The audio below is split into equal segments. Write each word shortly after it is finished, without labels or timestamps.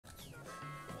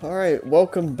Alright,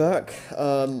 welcome back,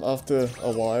 after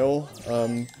a while,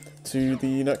 to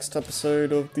the next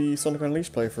episode of the Sonic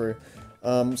Unleashed playthrough.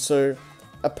 So,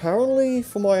 apparently,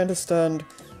 from what I understand,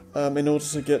 in order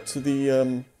to get to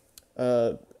the,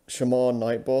 Shamar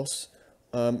Night boss,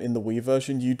 in the Wii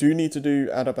version, you do need to do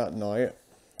Adabat Night,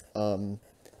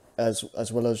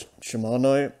 as well as Shamar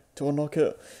Night to unlock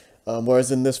it.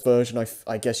 Whereas in this version,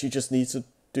 I guess you just need to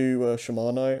do,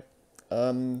 Shamar Night,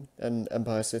 and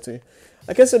Empire City.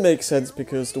 I guess it makes sense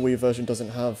because the Wii version doesn't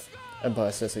have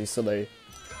Empire City, so they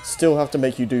still have to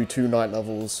make you do 2 night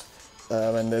levels,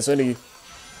 and there's only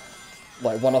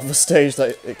like one other stage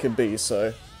that it could be,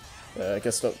 so I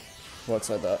guess that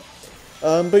works like that.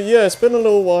 But yeah, it's been a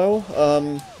little while.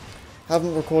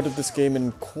 Haven't recorded this game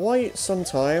in quite some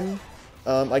time.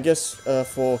 I guess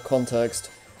for context,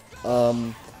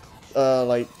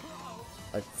 like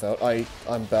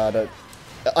I'm bad at.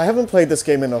 I haven't played this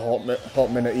game in a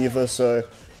hot minute either, so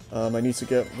I need to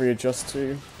get readjust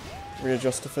to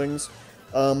things.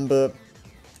 But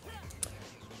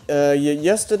yeah,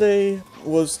 yesterday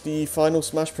was the final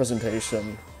Smash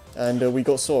presentation, and we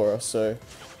got Sora, so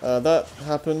that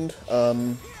happened,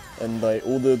 and like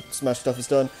all the Smash stuff is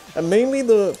done, and mainly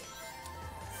the.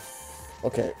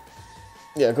 Okay,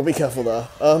 yeah, gotta be careful there.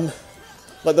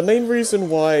 Like the main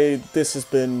reason why this has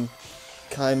been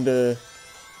kinda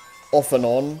off and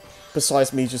on,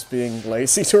 besides me just being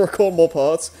lazy to record more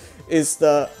parts, is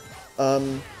that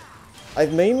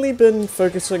I've mainly been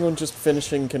focusing on just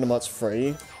finishing Kingdom Hearts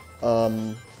 3,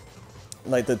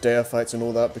 like the Dea fights and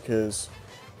all that, because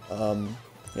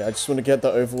yeah, I just want to get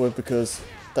that over with, because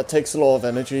that takes a lot of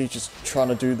energy, just trying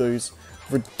to do those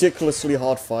ridiculously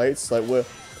hard fights. Like, we're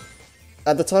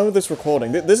at the time of this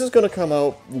recording, this is going to come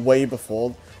out way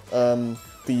before the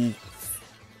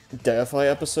Dea fight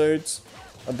episodes.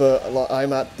 But like,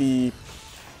 I'm at the.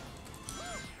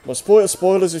 Well,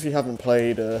 spoilers if you haven't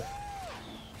played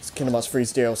Kingdom Hearts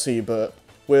 3's DLC, but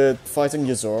we're fighting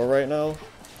Yozora right now,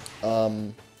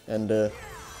 and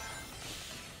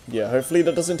yeah, hopefully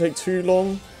that doesn't take too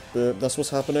long. But that's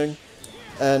what's happening,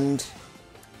 and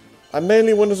I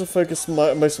mainly wanted to focus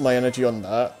most of my energy on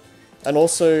that, and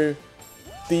also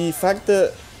the fact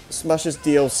that Smash's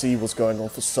DLC was going on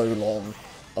for so long,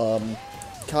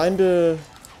 kinda.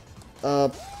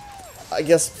 I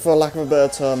guess, for lack of a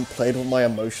better term, played with my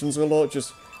emotions a lot,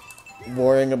 just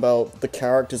worrying about the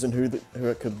characters and who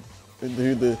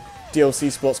the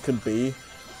DLC spots could be.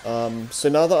 So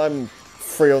now that I'm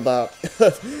free of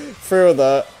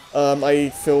that, I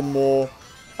feel more.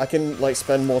 I can like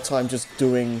spend more time just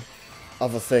doing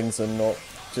other things and not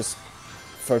just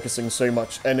focusing so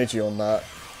much energy on that,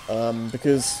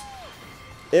 because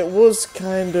it was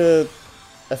kind of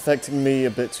affecting me a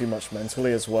bit too much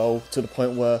mentally as well, to the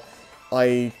point where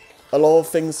a lot of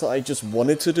things that I just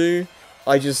wanted to do,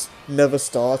 I just never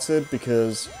started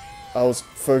because I was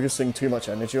focusing too much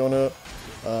energy on it.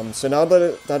 So now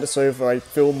that it's over, I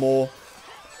feel more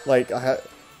like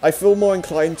I feel more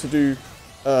inclined to do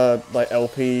like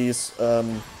LPs.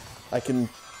 I can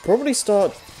probably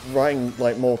start writing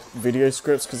like more video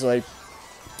scripts, because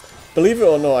believe it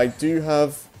or not, I do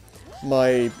have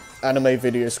my anime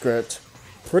video script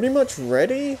pretty much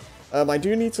ready. I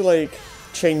do need to like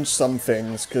change some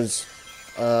things, because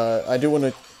I do want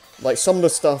to, like, some of the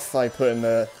stuff I put in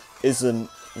there isn't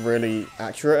really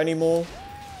accurate anymore,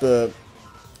 but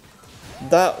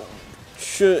that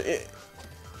should,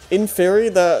 in theory,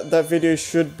 that video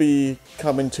should be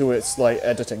coming to its like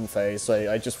editing phase. Like,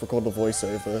 I just record the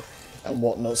voiceover and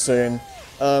whatnot soon.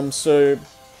 So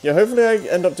yeah, hopefully I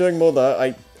end up doing more of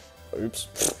that.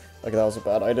 Oops, like that was a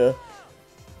bad idea.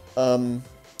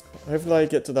 Hopefully I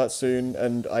get to that soon,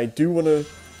 and I do want to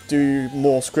do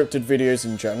more scripted videos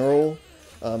in general,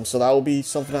 so that will be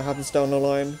something that happens down the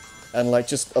line, and like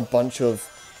just a bunch of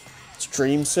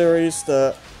stream series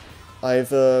that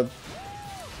I've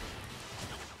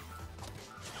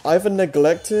either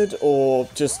neglected or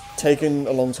just taken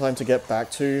a long time to get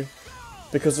back to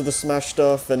because of the Smash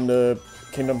stuff and the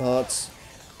Kingdom Hearts.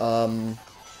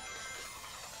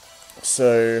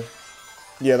 So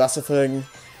yeah, that's a thing.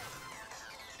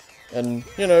 And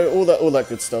you know, all that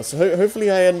good stuff. So hopefully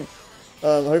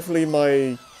hopefully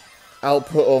my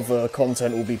output of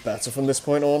content will be better from this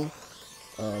point on.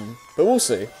 But we'll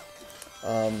see.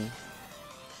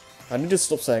 I need to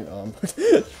stop saying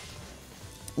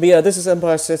But yeah, this is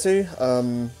Empire City.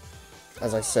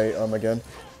 As I say again,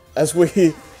 as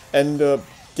we end up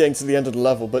getting to the end of the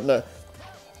level. But no,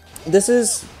 this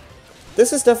is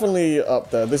definitely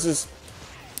up there. This is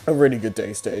a really good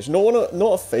day stage. Not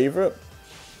a favorite.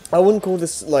 I wouldn't call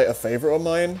this like a favorite of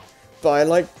mine, but I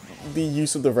like the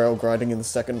use of the rail grinding in the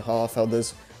second half, how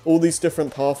there's all these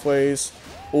different pathways,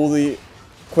 all the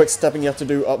quick stepping you have to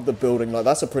do up the building, like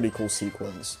that's a pretty cool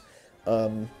sequence.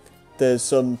 There's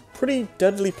some pretty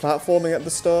deadly platforming at the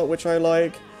start, which I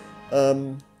like,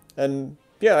 and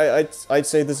yeah, I'd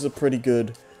say this is a pretty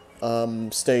good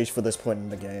stage for this point in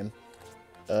the game.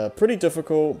 Pretty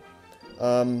difficult,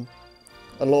 a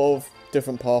lot of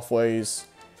different pathways,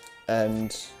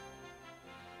 and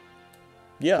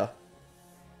yeah,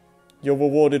 you're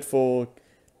rewarded for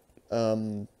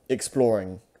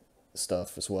exploring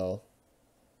stuff as well.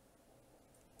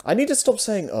 I need to stop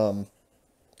saying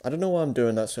I don't know why I'm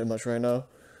doing that so much right now.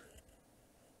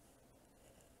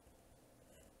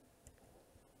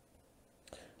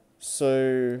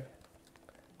 So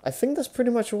I think that's pretty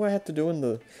much all I had to do in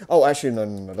the... Oh, actually, no,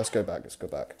 let's go back,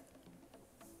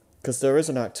 because there is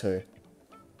an Act 2.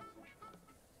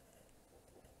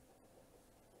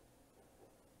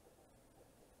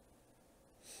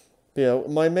 But yeah,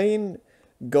 my main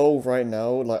goal right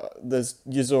now, like, there's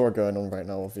Yuzora going on right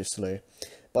now, obviously.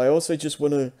 But I also just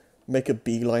want to make a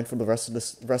beeline for the rest of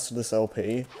this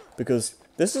LP, because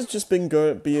this has just been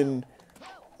being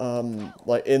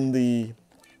like, in the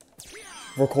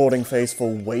recording phase for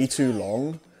way too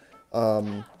long.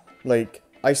 Like,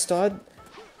 I started,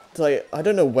 like, I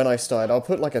don't know when I started, I'll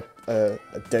put, like, a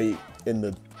date in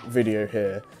the video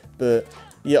here, but,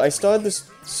 yeah, I started this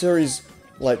series,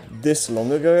 like, this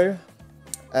long ago,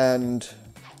 and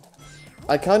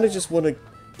I kind of just want to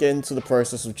get into the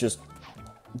process of just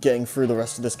getting through the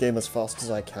rest of this game as fast as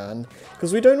I can,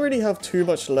 because we don't really have too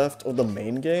much left of the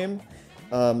main game.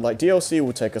 Like, DLC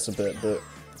will take us a bit, but,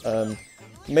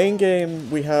 main game,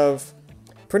 we have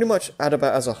pretty much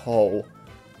Adabat as a whole,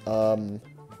 and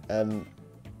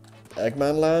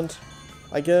Eggman Land,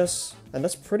 I guess, and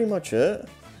that's pretty much it.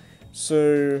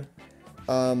 So,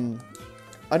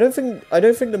 I don't think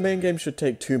the main game should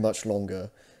take too much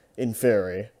longer, in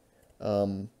theory.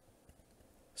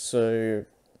 So,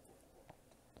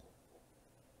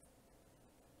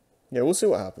 yeah, we'll see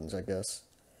what happens, I guess.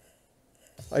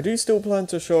 I do still plan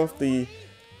to show off the,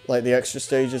 like, the extra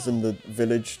stages in the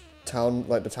village town,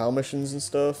 like the town missions and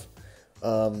stuff.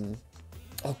 Oh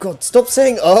god, stop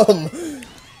saying I'm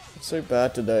so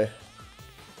bad today.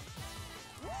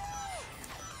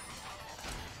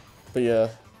 But yeah,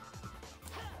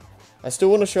 I still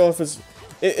want to show off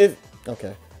if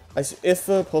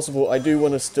possible, I do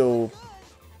want to still,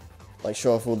 like,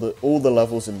 show off all the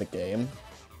levels in the game,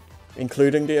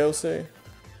 including DLC.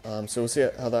 So we'll see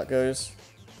how that goes.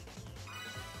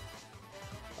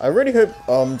 I really hope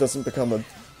doesn't become a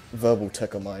verbal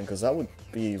tick of mine, because that would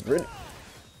be really...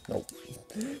 Nope.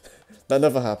 That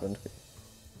never happened.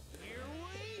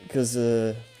 Because,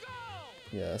 yeah,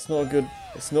 it's not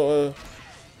a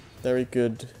very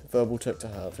good verbal tick to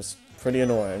have. It's pretty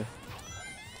annoying.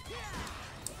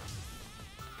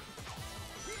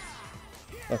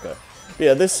 Okay. But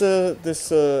yeah, this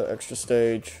extra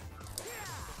stage...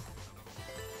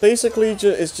 Basically,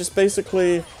 it's just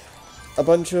basically a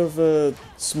bunch of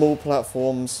small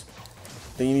platforms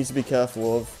that you need to be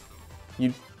careful of.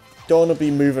 You don't want to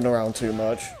be moving around too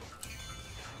much,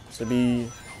 so be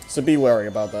wary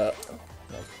about that.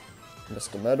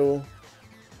 Mr. Medal.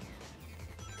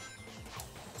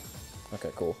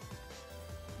 Okay, cool.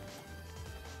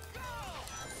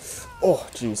 Oh,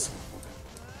 jeez.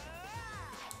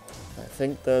 I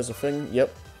think there's a thing.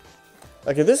 Yep.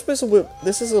 Okay, this is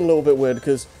a little bit weird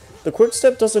because the quick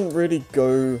step doesn't really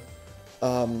go,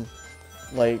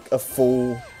 like a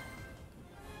full.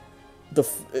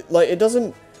 It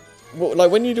doesn't. Well,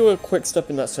 like when you do a quick step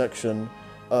in that section,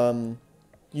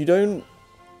 you don't.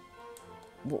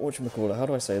 Whatchamacallit? How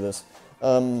do I say this?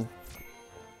 You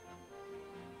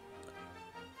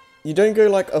don't go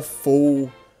like a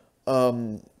full,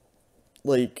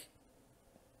 like.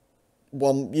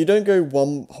 You don't go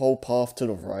one whole path to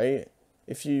the right.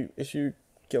 If you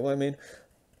get what I mean,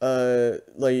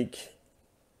 like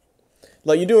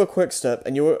you do a quick step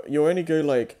and you only go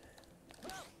like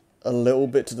a little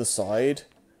bit to the side.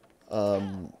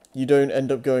 You don't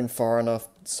end up going far enough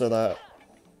so that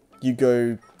you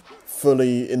go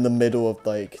fully in the middle of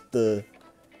like the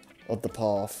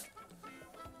path.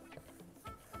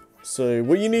 So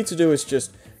what you need to do is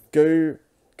just go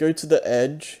to the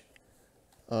edge.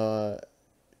 Go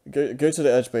to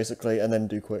the edge basically, and then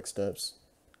do quick steps.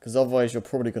 Because otherwise you're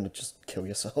probably going to just kill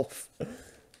yourself.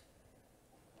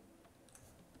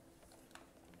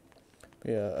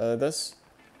 Yeah, that's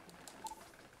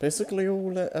basically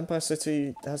all that Empire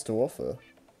City has to offer.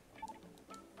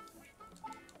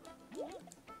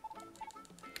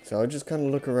 So I'll just kind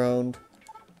of look around,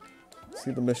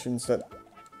 see the missions that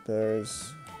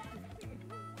there's.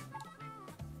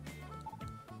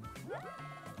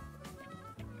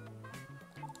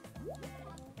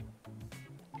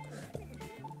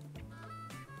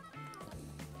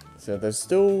 So there's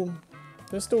still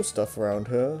stuff around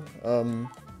here.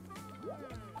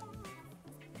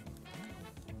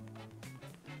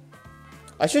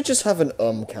 I should just have an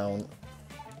count.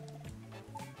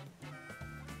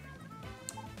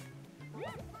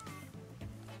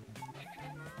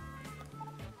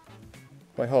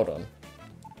 Wait, hold on.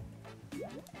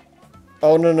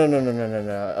 Oh, no,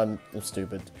 I'm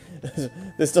stupid.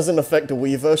 This doesn't affect the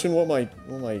Wii version, what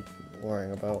am I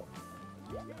worrying about?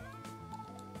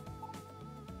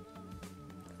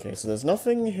 Okay, so there's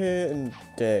nothing here in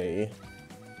day.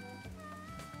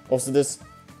 Also, this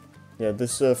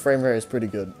frame rate is pretty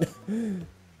good.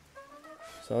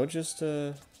 So I'll just,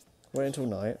 wait until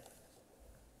night.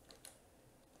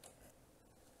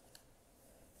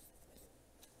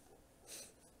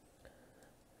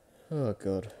 Oh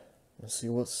god. Let's see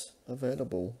what's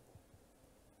available.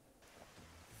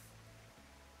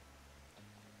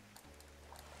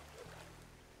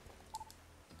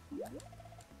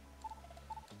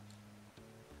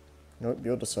 Nope,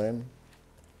 you're the same.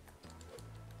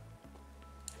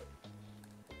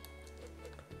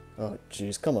 Oh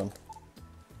jeez, come on.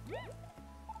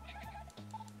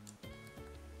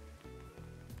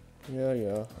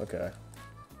 Yeah, okay.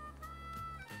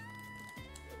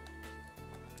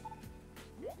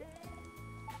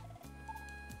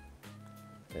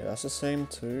 Okay, that's the same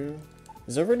too.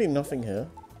 Is there really nothing here?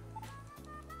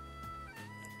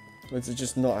 Or is it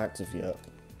just not active yet?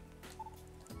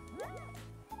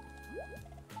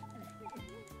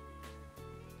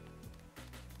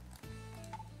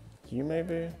 You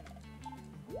maybe?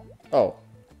 Oh.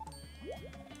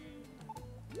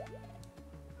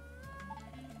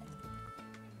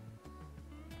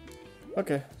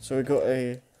 Okay, so we got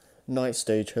a night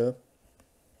stage here.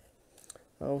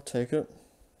 I'll take it.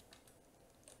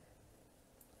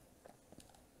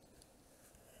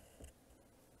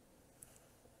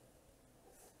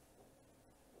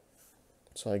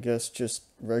 So I guess just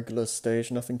regular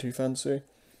stage, nothing too fancy.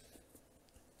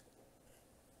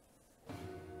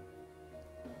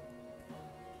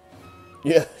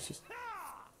 Yeah, just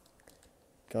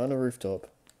go on the rooftop.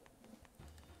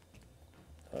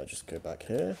 I'll just go back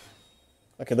here.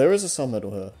 Okay, there is a sun medal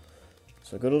here.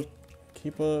 So I gotta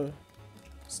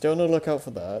stay on the lookout for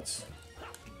that.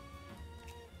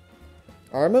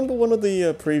 I remember one of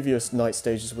the previous night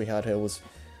stages we had here was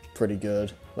pretty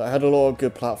good. Like, I had a lot of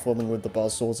good platforming with the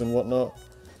buzzsaws and whatnot.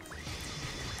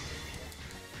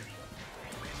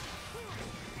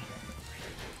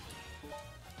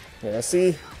 Yeah,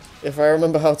 see if I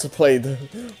remember how to play the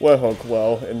Werehog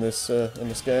well in this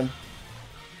game.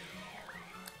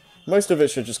 Most of it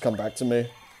should just come back to me.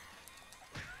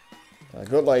 I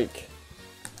got like...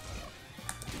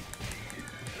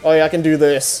 Oh yeah, I can do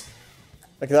this.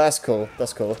 Okay, that's cool.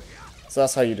 That's cool. So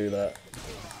that's how you do that.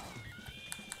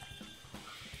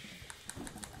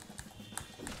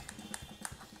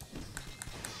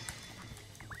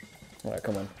 Alright,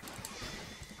 come on.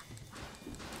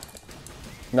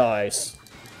 Nice.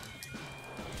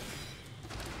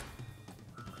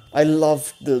 I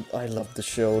love the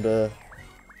shield, the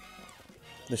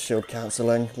shield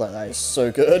cancelling. Like, that is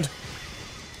so good.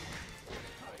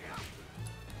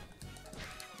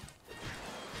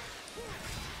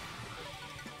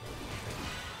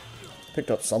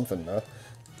 Picked up something though.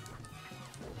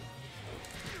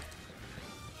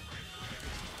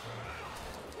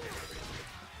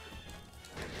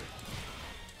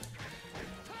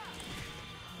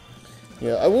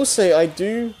 Yeah, I will say I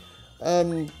do,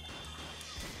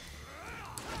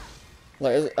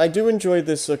 like, I do enjoy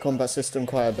this combat system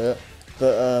quite a bit,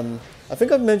 but I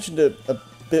think I've mentioned it a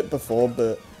bit before,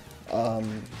 but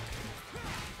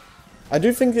I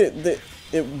do think that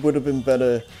it would have been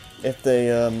better if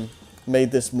they made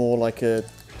this more like a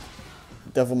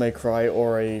Devil May Cry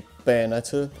or a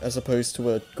Bayonetta as opposed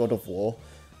to a God of War,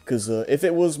 because if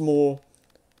it was more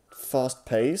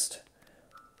fast-paced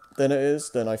than it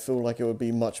is, then I feel like it would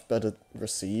be much better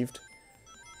received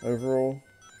overall.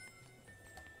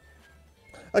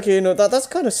 Okay, you know, that's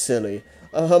kind of silly.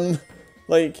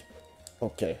 Like,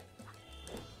 okay.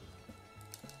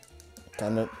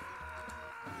 Damn it.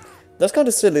 That's kind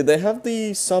of silly. They have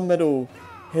the sun medal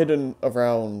hidden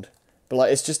around, but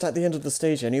like it's just at the end of the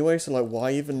stage anyway. So like,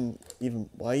 why even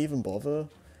bother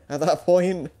at that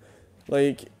point?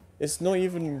 Like, it's not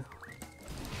even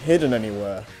hidden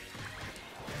anywhere.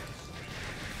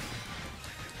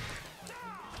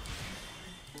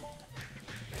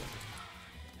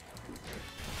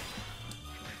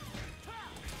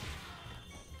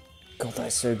 God, that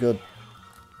is so good.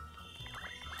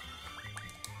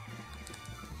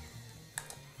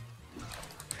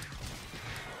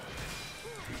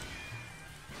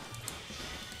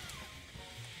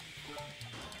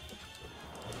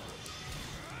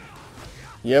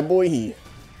 Yeah, boy.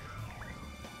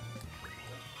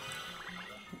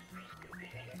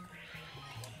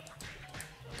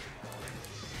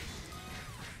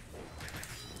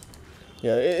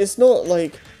 Yeah, it's not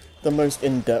like the most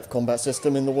in-depth combat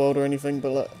system in the world or anything,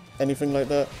 but like, anything like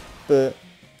that. But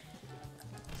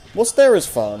what's there is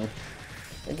fun.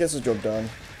 It gets the job done.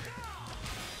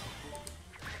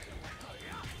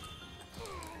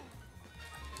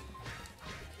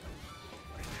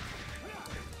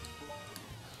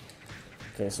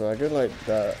 Okay, so I go like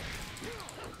that.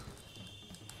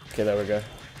 Okay, there we go.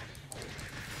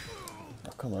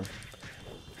 Oh, come on.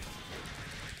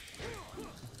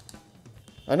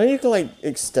 I know you can like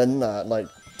extend that like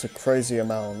to crazy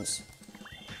amounts.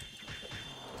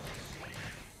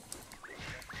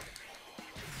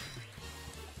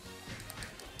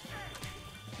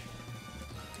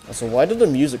 So why did the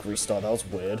music restart? That was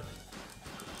weird.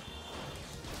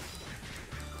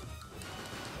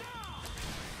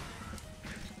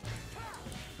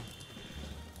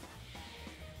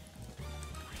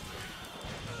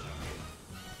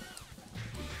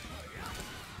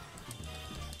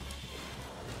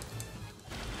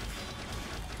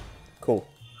 Cool.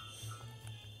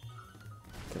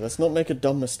 Okay, let's not make a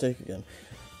dumb mistake again.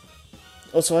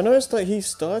 Also, I noticed that he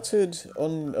started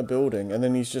on a building and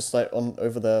then he's just like on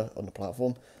over there on the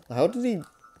platform. How did he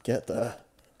get there?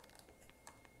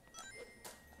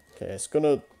 Okay, it's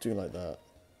gonna do like that.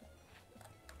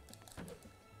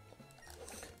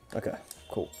 Okay,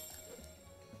 cool.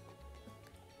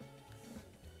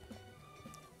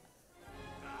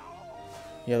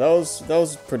 Yeah, that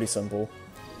was pretty simple.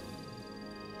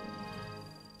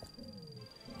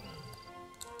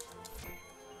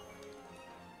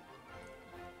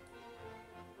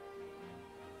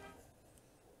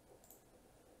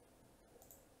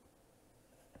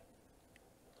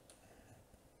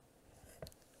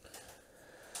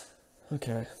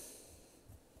 Okay.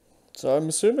 So I'm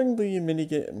assuming the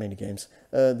mini-games,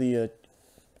 the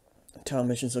town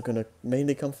missions are gonna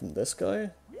mainly come from this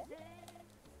guy?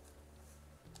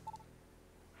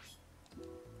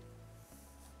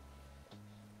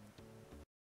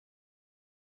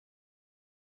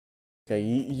 Okay,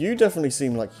 you definitely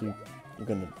seem like you're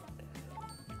gonna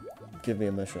give me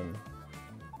a mission.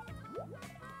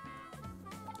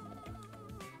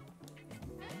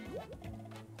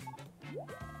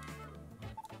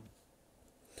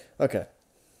 Okay.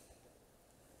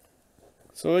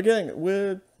 So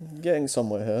we're getting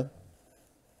somewhere here.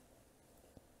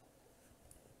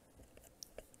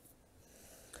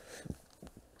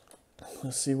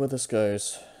 Let's see where this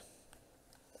goes.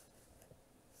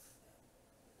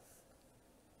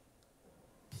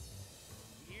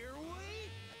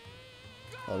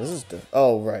 Oh, this is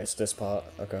oh, right, it's this part.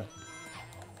 Okay.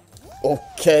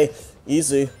 Okay,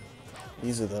 easy.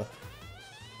 Easy though.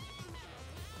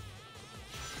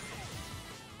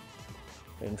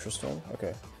 Interesting.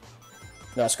 Okay.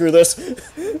 Nah, screw this.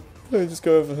 Let me just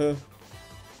go over here.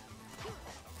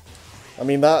 I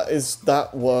mean, that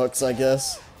works, I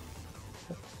guess.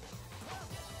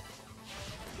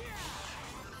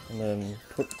 And then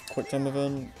quick time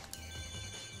event.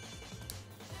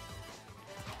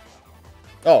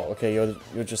 Oh, okay,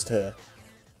 you're just here.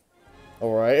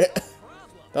 All right.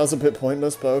 That was a bit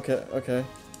pointless, but okay, okay.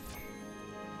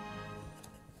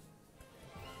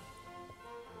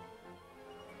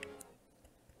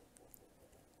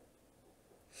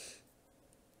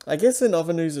 I guess in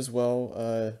other news as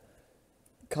well,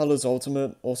 Colors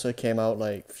Ultimate also came out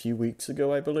like a few weeks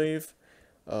ago, I believe.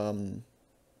 But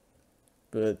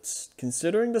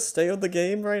considering the state of the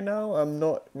game right now, I'm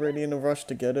not really in a rush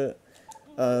to get it.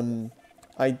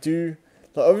 I do,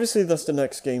 like, obviously that's the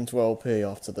next game to LP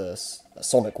after this,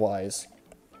 Sonic-wise.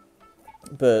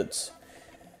 But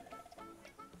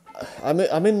I'm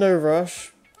in no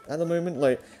rush at the moment.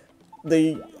 Like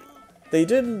they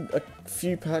did a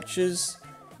few patches,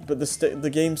 but the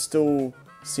game still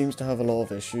seems to have a lot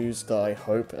of issues that I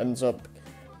hope I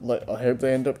hope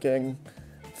they end up getting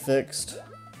fixed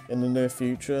in the near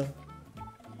future.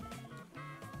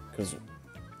 Because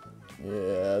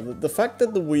yeah, the fact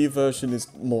that the Wii version is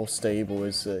more stable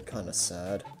is kind of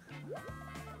sad.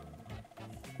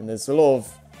 And there's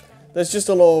just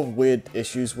a lot of weird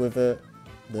issues with it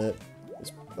that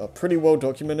is pretty well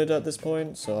documented at this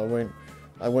point, so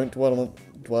I won't dwell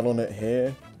on it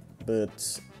here,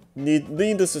 but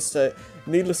needless to say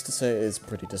it is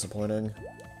pretty disappointing.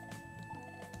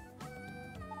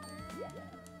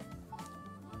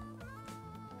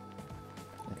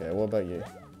 Okay, what about you?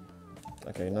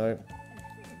 Okay, no.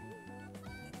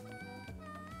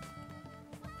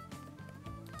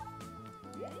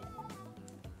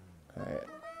 Alright.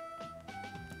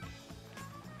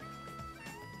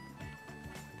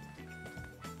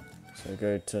 So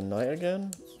go to night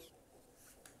again.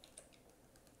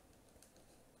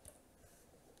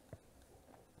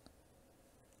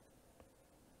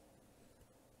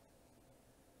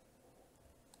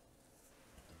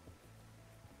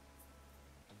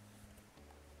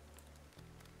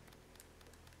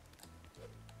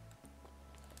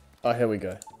 Ah, here we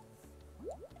go.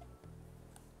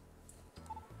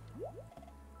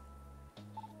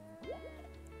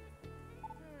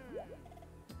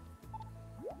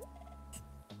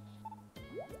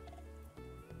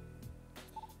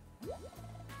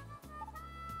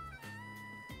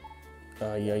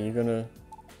 Yeah, you're gonna...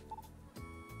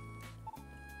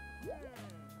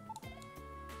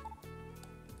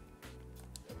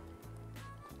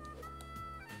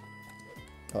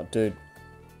 Oh, dude.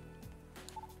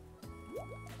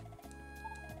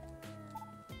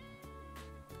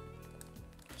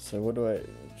 So what do I...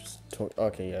 just talk...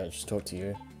 Okay, yeah, just talk to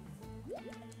you.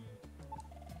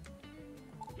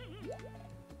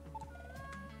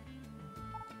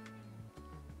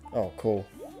 Oh, cool.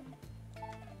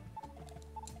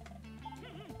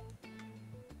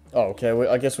 Oh, okay,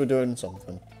 I guess we're doing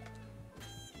something.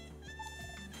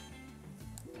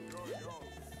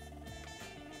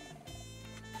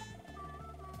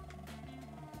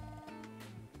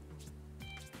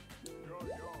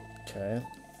 Okay.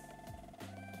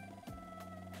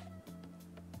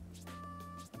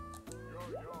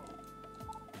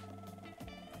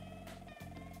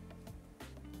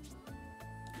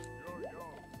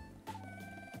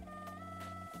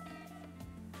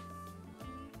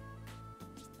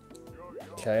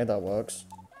 Okay, that works.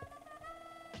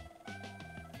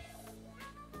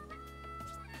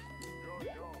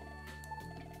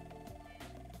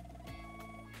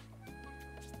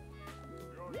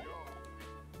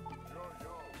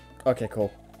 Okay,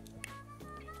 cool.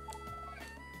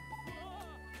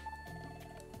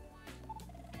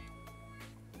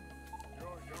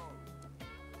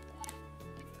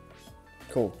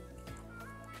 Cool.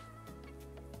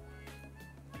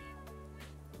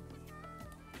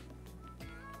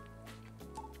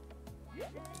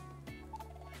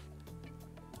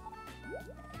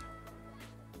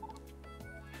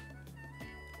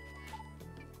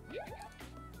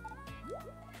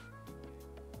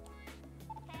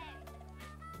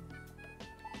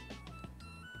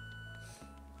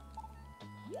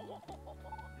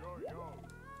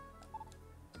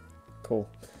 Cool.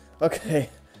 Okay.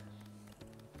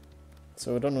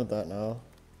 So we're done with that now.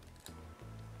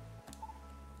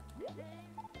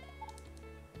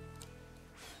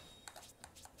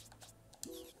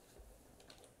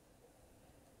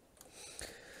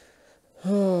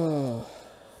 Oh,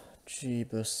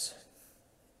 Jeebus.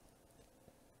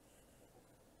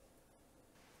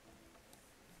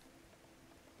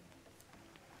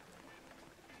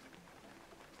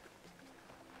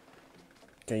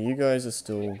 Okay, you guys are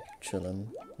still chilling.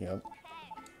 Yep.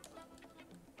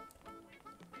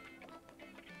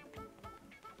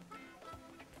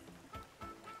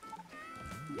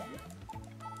 I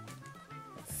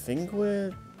think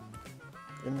we're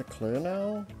in the clear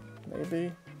now,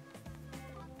 maybe?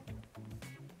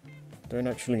 Don't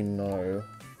actually know.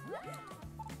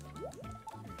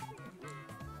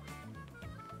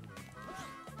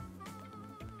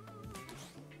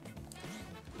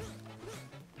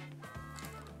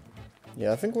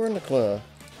 Yeah, I think we're in the clear.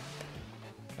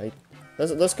 Hey,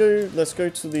 let's go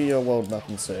to the world map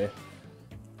and see.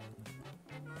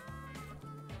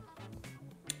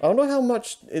 I don't know how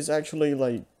much is actually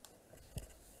like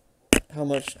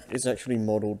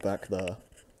modeled back there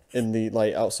in the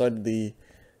like outside the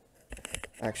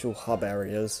actual hub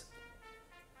areas.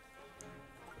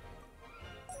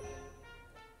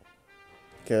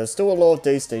 Okay, there's still a lot of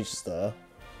day stages there.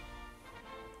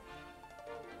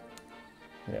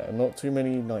 Yeah, not too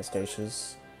many night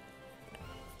stages.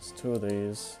 There's 2 of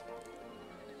these.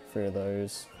 3 of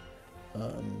those.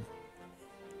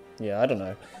 Yeah, I don't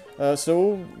know. So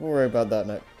we'll worry about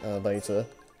that later.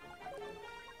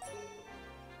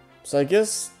 So I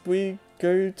guess we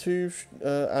go to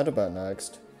Adabat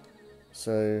next.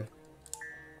 So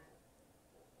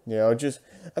yeah,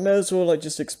 I may as well like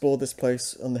just explore this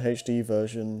place on the HD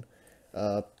version,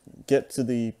 get to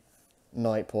the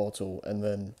night portal, and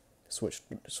then switch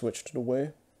to the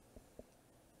way.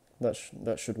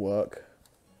 That should work.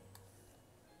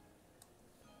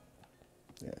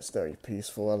 Yeah, it's very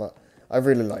peaceful. I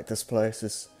really like this place.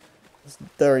 It's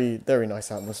very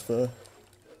nice atmosphere.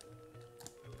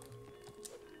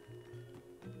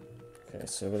 Okay,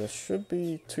 so there should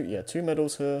be 2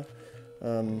 medals here.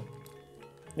 Yeah,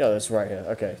 that's right here.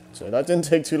 Okay, so that didn't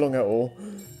take too long at all.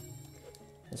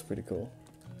 That's pretty cool.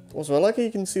 Also, I like how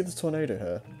you can see the tornado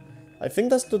here. I think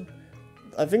that's the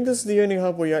I think this is the only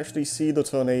hub where you actually see the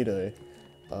tornado.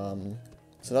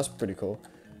 So that's pretty cool.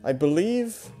 I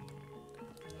believe...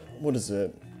 What is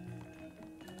it?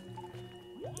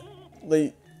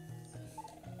 Like...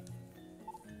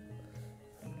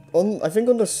 I think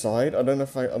on the side, I don't know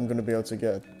if I'm going to be able to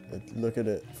get a look at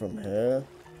it from here.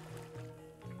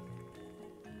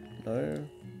 No?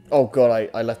 Oh god,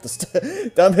 I left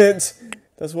the damn it!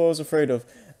 That's what I was afraid of.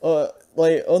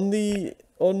 Like, on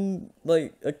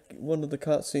one of the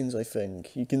cutscenes, I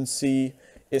think, you can see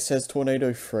it says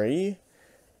Tornado 3,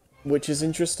 which is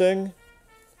interesting.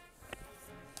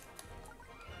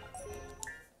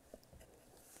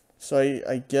 So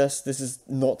I guess this is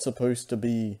not supposed to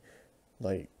be,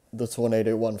 like, the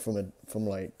Tornado one from the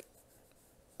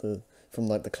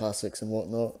classics and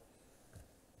whatnot.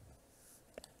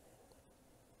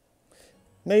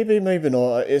 Maybe, maybe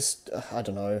not. It's, I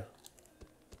don't know.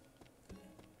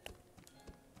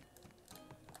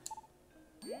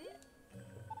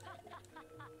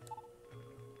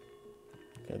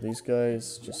 Okay, these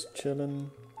guys just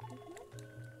chilling.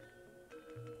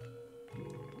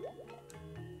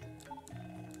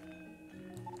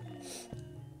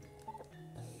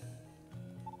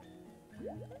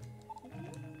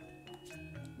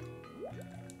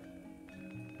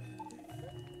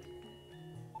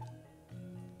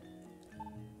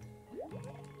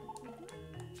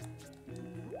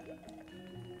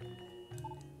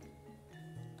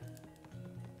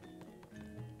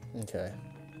 Okay.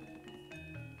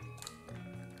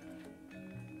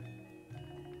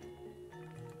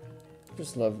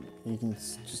 Just love, you can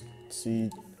just see,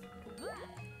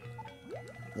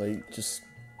 like, just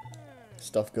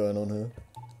stuff going on here.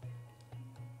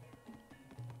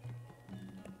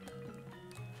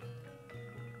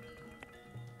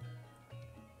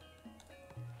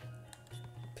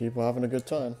 People having a good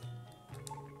time.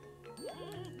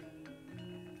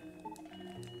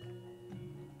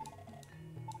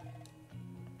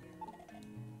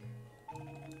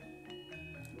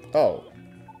 Oh.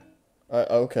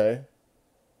 Okay.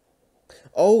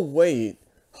 Oh, wait.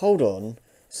 Hold on.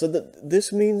 So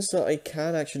this means that I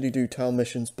can actually do town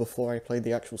missions before I play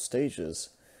the actual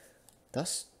stages.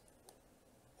 That's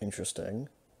interesting.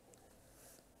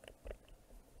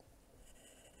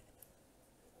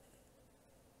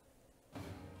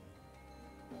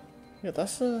 Yeah,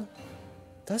 that's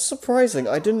surprising.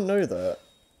 I didn't know that.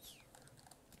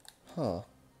 Huh.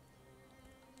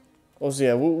 Also,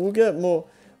 yeah, we'll get more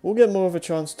of a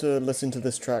chance to listen to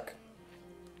this track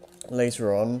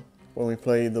later on when we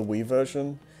play the Wii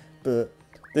version, but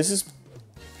this is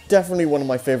definitely one of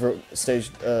my favorite this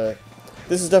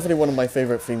is definitely one of my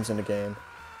favorite themes in the game,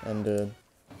 and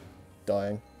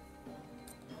dying.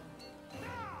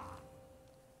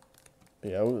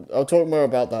 But yeah, I'll talk more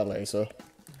about that later.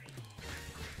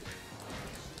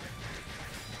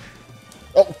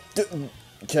 Oh,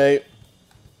 okay.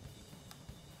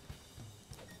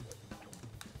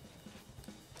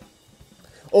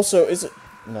 Also, is it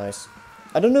nice?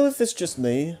 I don't know if it's just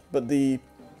me, but you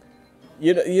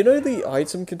know the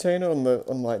item container on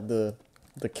the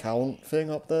count thing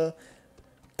up there,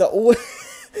 that always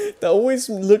that always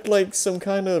looked like some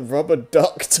kind of rubber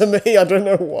duck to me. I don't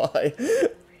know why.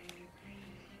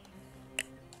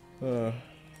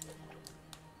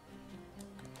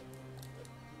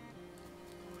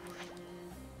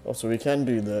 Also, we can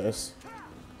do this.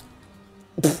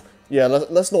 Yeah,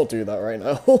 let's not do that right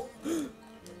now.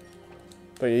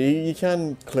 But you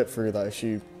can clip through that if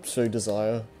you so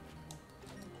desire.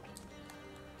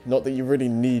 Not that you really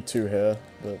need to here,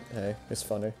 but hey, it's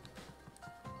funny.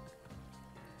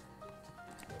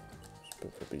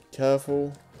 Just be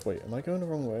careful. Wait, am I going the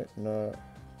wrong way? No.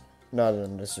 No,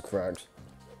 this is correct.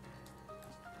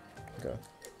 Okay.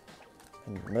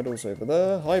 And medals over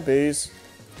there. Hi, bees.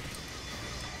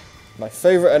 My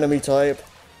favorite enemy type.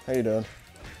 How you doing?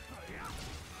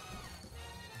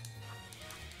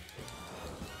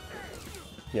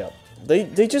 Yeah,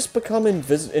 they just become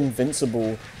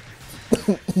invincible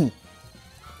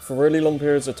for really long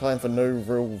periods of time for no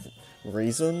real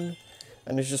reason,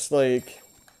 and it's just like,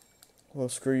 well,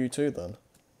 screw you too then.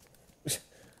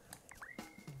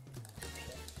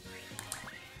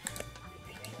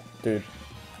 Dude.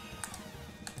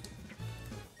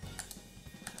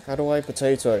 How do I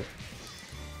potato?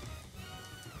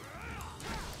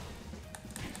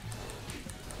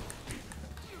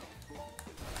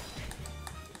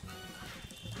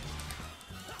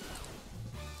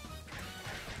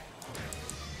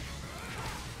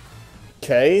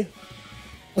 Okay.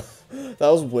 That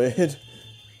was weird.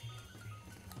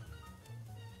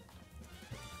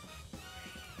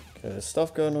 Okay, there's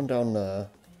stuff going on down there.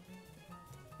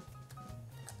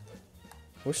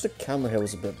 I wish the camera here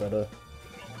was a bit better.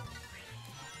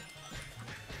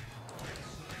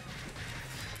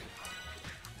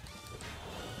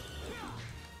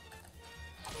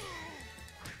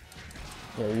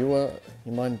 Yeah,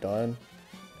 you mind dying?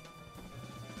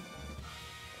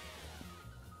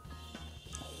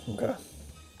 Okay.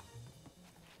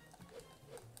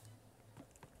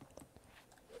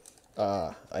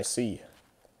 Ah, I see.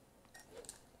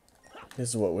 This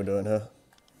is what we're doing here.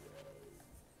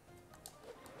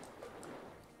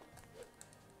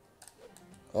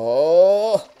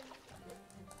 Oh!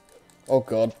 Oh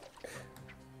god.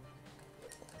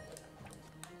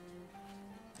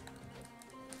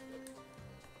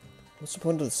 What's the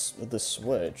point of this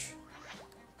switch?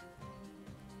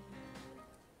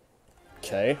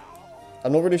 Okay.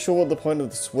 I'm not really sure what the point of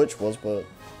the switch was, but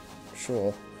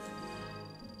sure.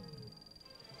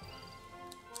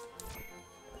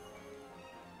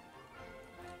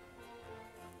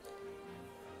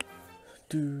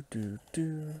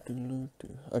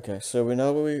 Okay, so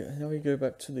now we go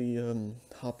back to the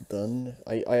hub done.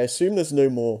 I assume there's no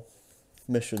more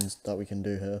missions that we can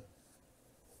do here.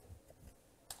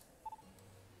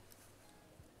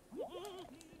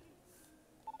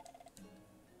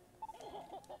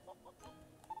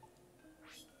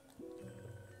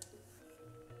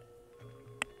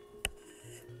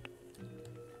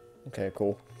 Okay,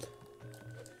 cool.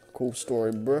 Cool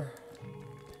story, bruh.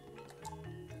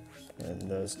 And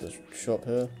there's the shop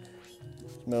here.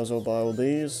 May as well buy all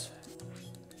these.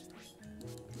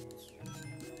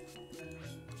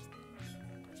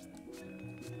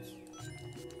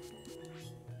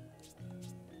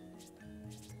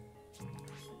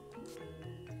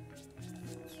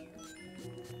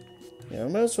 Yeah, I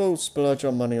may as well splurge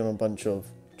our money on a bunch of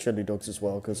chili dogs as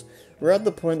well, because we're at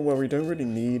the point where we don't really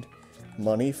need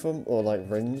money from, or like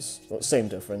rings, well, same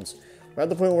difference. We're at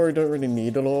the point where we don't really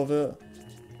need a lot of it.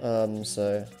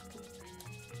 So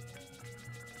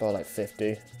about like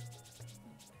 50.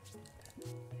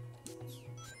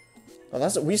 And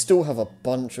that's we still have a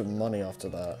bunch of money after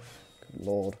that. Good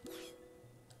lord.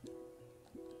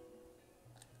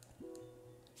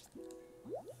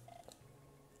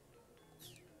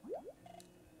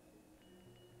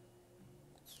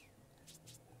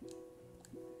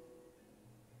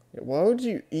 Yeah, why would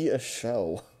you eat a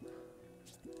shell?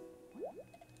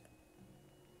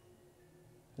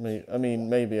 I mean,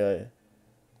 maybe I...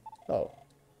 Oh.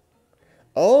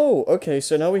 Oh, okay,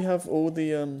 so now we have all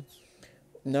the,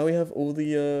 now we have all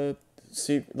the,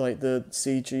 like, the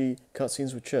CG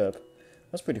cutscenes with Chirp.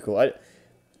 That's pretty cool.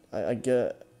 I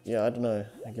get... Yeah, I don't know.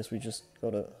 I guess we just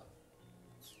got it.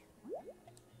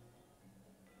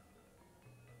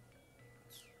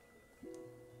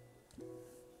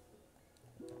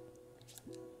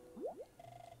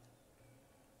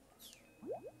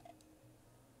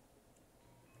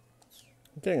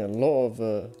 I'm getting a lot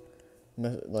of,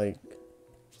 like,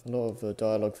 a lot of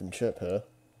dialogue from Chip here.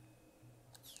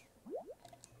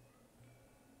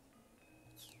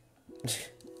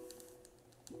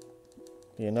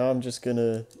 Yeah, now I'm just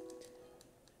gonna...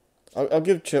 I'll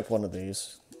give Chip one of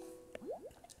these.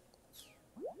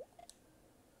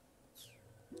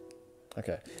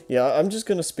 Okay. Yeah, I'm just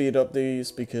gonna speed up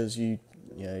these because you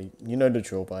know the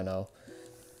drill by now.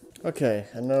 Okay,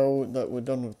 and now that we're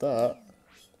done with that,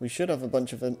 we should have a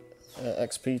bunch of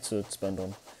XP to spend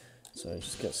on. So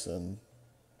just get some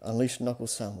Unleashed Knuckle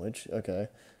Sandwich. Okay,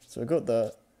 so I got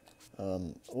that.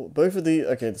 Both of the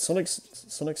the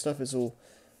Sonic stuff is all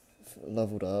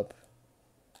leveled up.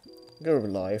 Go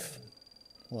with life.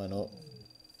 Why not?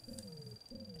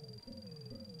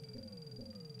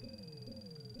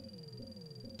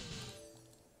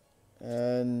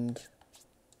 And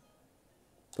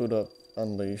build up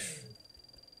Unleash.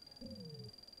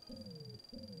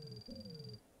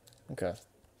 Okay.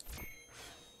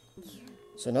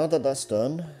 So now that that's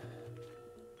done,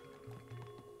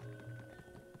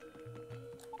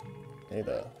 hey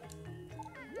there.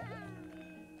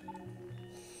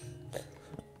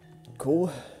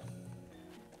 Cool.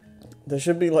 There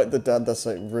should be like the dad that's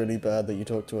like really bad that you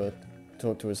talk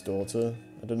to his daughter.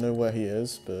 I don't know where he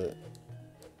is, but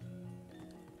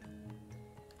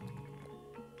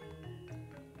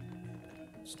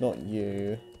it's not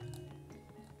you.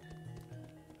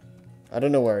 I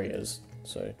don't know where he is,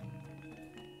 so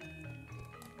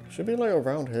should be like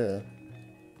around here.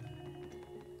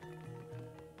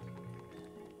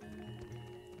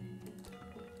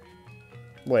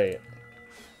 Wait.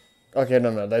 Okay,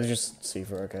 no, that's just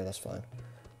Seaver. Okay, that's fine.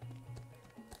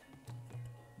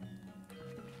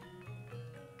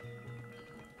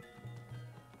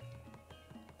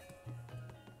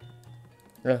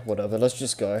 Yeah, whatever, let's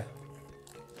just go.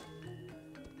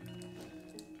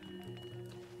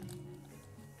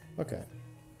 Okay.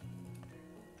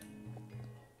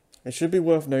 It should be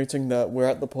worth noting that we're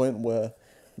at the point where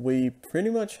we pretty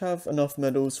much have enough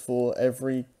medals for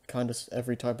every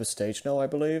type of stage now, I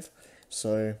believe.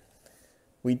 So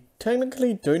we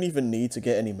technically don't even need to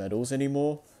get any medals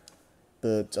anymore.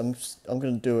 But I'm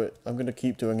gonna do it. I'm gonna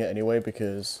keep doing it anyway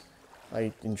because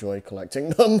I enjoy collecting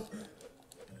them.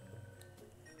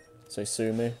 So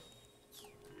sue me.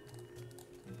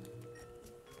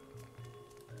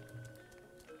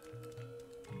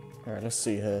 Alright, let's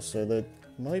see here. So there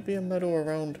might be a medal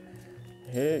around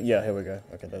here. Yeah, here we go.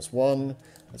 Okay, there's one.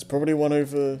 There's probably one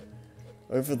over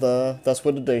there. That's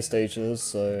where the day stage is,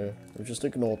 so we'll just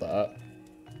ignore that.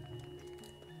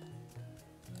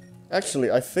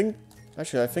 Actually, I think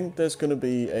there's gonna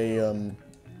be a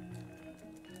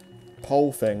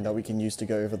pole thing that we can use to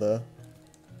go over there.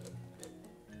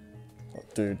 Oh,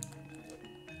 dude.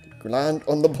 Land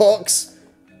on the box!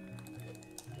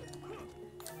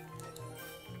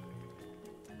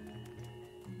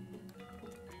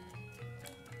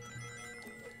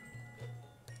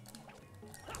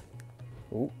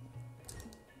 Ooh.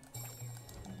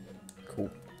 Cool.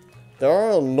 There are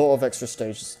a lot of extra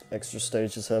stages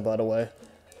here, by the way.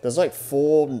 There's like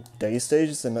 4 day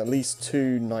stages and at least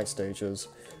 2 night stages.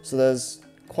 So there's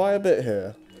quite a bit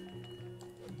here.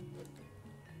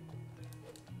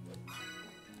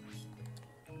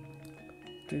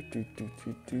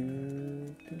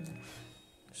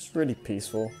 Just really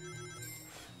peaceful.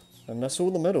 And that's all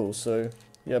the medals, so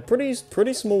yeah, pretty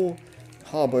small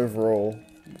hub overall.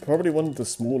 Probably one of the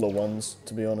smaller ones,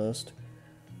 to be honest.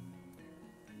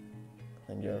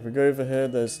 And yeah, if we go over here,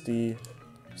 there's the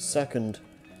second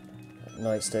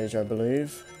night stage, I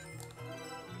believe.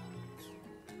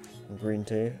 Green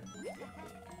tea.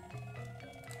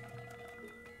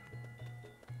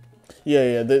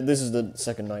 Yeah, this is the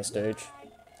second night stage.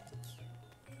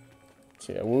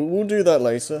 So yeah, we'll do that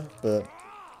later, but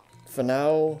for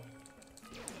now,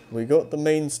 we got the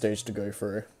main stage to go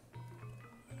through.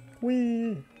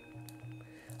 Whee!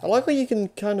 I like how you can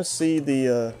kind of see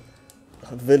the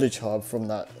village hub from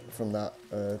that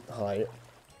height.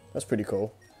 That's pretty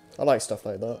cool. I like stuff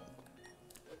like that.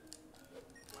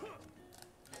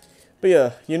 But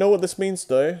yeah, you know what this means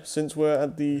though, since we're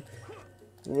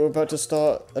about to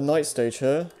start a night stage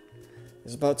here.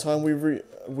 It's about time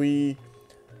we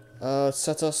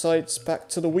set our sights back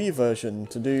to the Wii version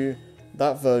to do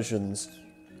that version's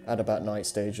at about night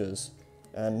stages.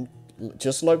 And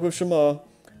just like with Shamar,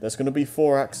 there's going to be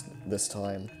 4 acts this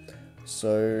time.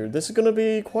 So this is going to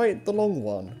be quite the long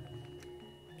one.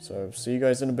 So see you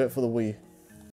guys in a bit for the Wii.